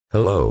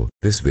Hello,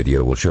 this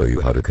video will show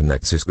you how to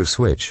connect Cisco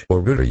switch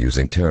or router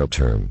using Tera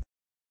Term.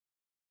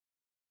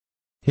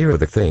 Here are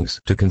the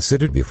things to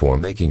consider before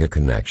making a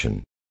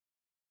connection.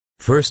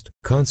 First,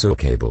 console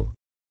cable.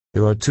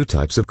 There are two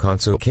types of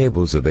console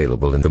cables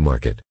available in the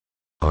market: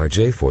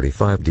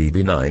 RJ45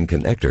 DB9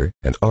 connector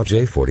and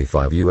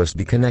RJ45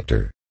 USB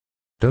connector.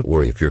 Don't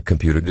worry if your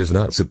computer does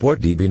not support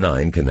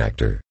DB9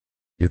 connector.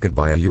 You can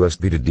buy a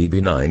USB to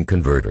DB9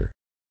 converter,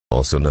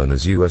 also known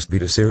as USB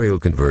to serial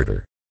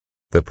converter.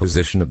 The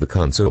position of the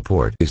console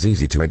port is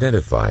easy to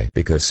identify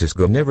because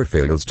Cisco never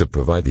fails to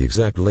provide the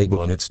exact label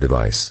on its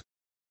device.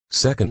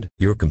 Second,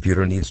 your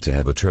computer needs to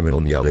have a terminal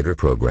emulator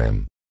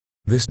program.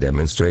 This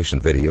demonstration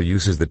video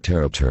uses the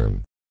Tera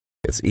Term.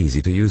 It's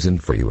easy to use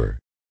and freeware.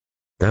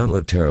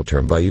 Download Tera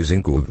Term by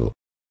using Google.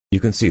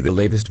 You can see the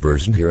latest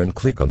version here and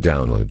click on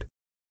download.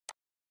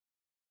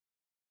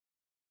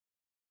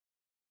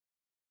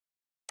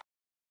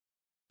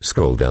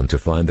 Scroll down to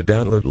find the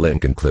download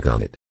link and click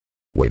on it.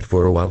 Wait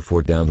for a while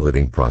for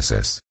downloading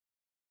process.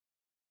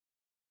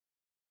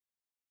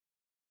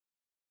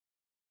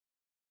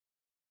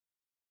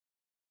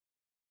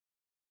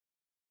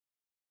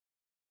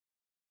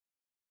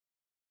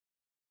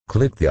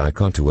 Click the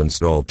icon to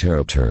install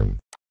Tera Term.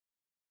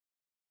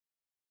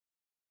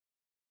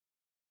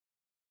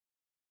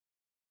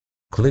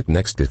 Click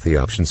Next if the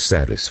options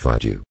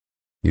satisfied you.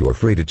 You are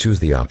free to choose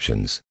the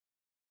options.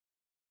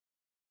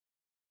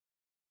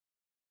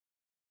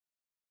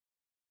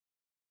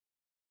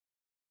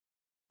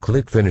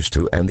 Click Finish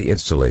to end the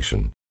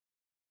installation.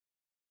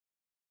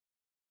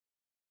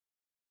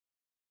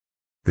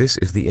 This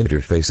is the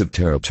interface of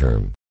Tera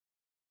Term.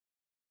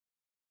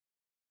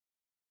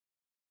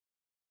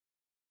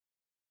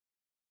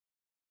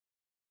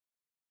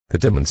 The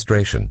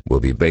demonstration will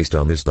be based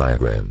on this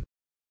diagram.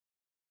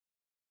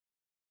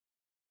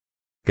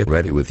 Get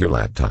ready with your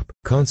laptop,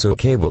 console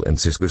cable and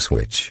Cisco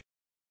switch.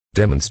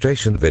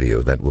 Demonstration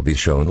video that will be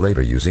shown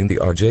later using the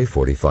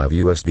RJ45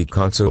 USB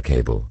console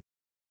cable.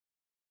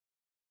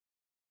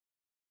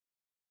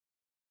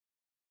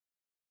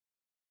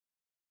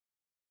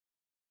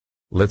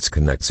 Let's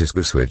connect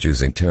Cisco switch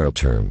using Tera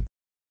Term.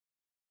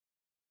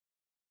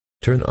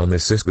 Turn on the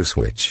Cisco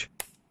switch.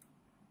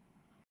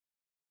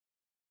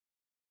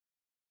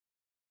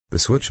 The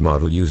switch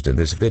model used in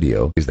this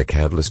video is the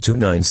Catalyst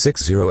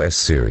 2960S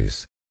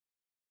series.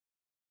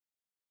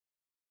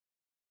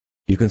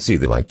 You can see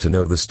the light to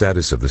know the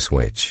status of the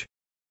switch.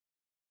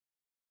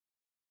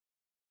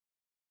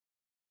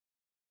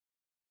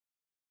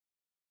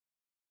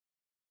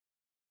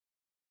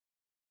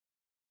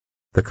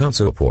 The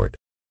console port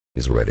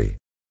is ready.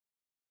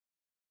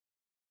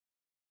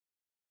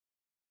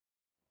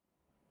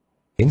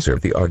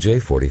 Insert the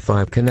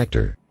RJ45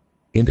 connector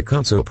into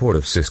console port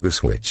of Cisco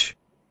switch,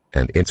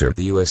 and insert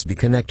the USB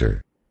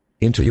connector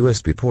into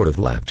USB port of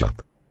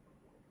laptop.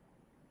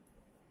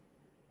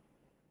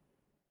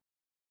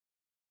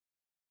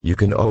 You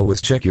can always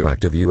check your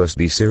active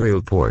USB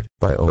serial port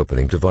by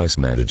opening Device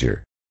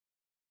Manager.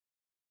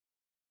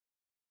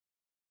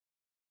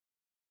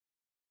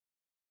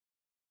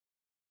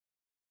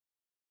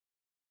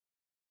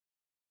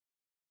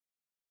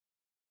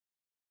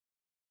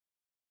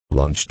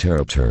 Launch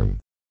Tera Term.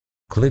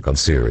 Click on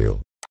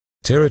Serial.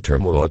 Tera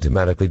Term will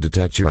automatically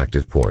detect your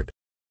active port.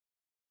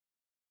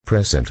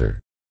 Press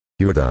Enter.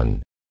 You're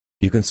done.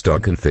 You can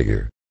start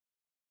configure.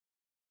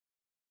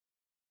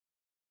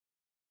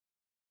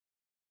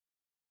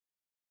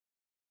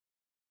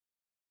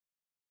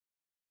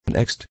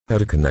 Next, how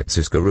to connect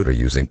Cisco router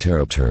using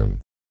Tera Term.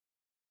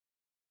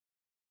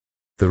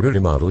 The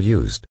router model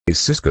used is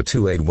Cisco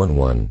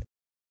 2811.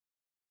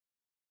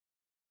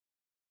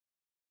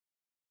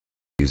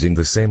 Using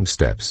the same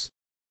steps.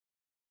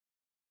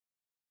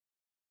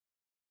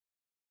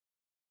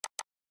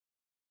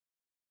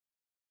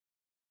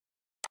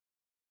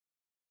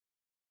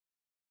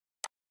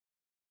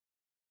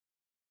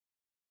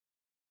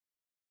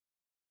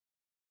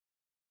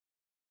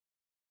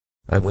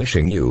 I'm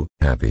wishing you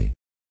happy.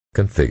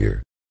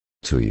 Configure.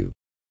 To you.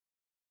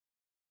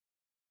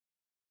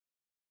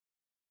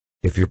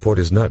 If your port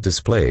is not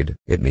displayed,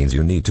 it means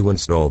you need to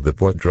install the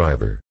port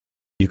driver.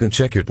 You can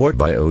check your port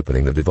by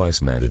opening the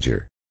Device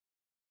Manager.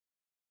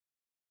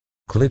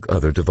 Click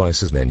Other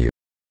Devices menu.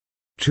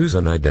 Choose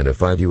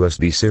Unidentified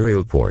USB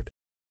serial port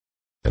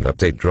and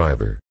Update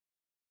driver.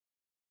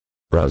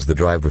 Browse the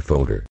driver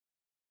folder.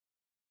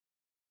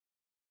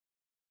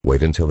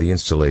 Wait until the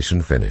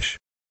installation finish.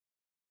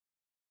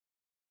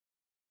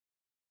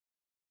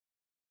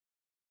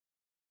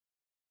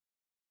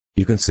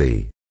 You can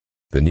see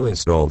the new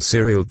installed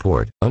serial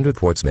port under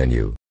Ports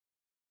menu.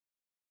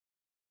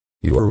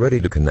 You are ready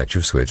to connect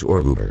your switch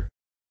or router.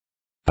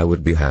 I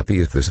would be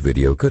happy if this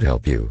video could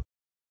help you.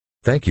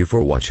 Thank you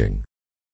for watching.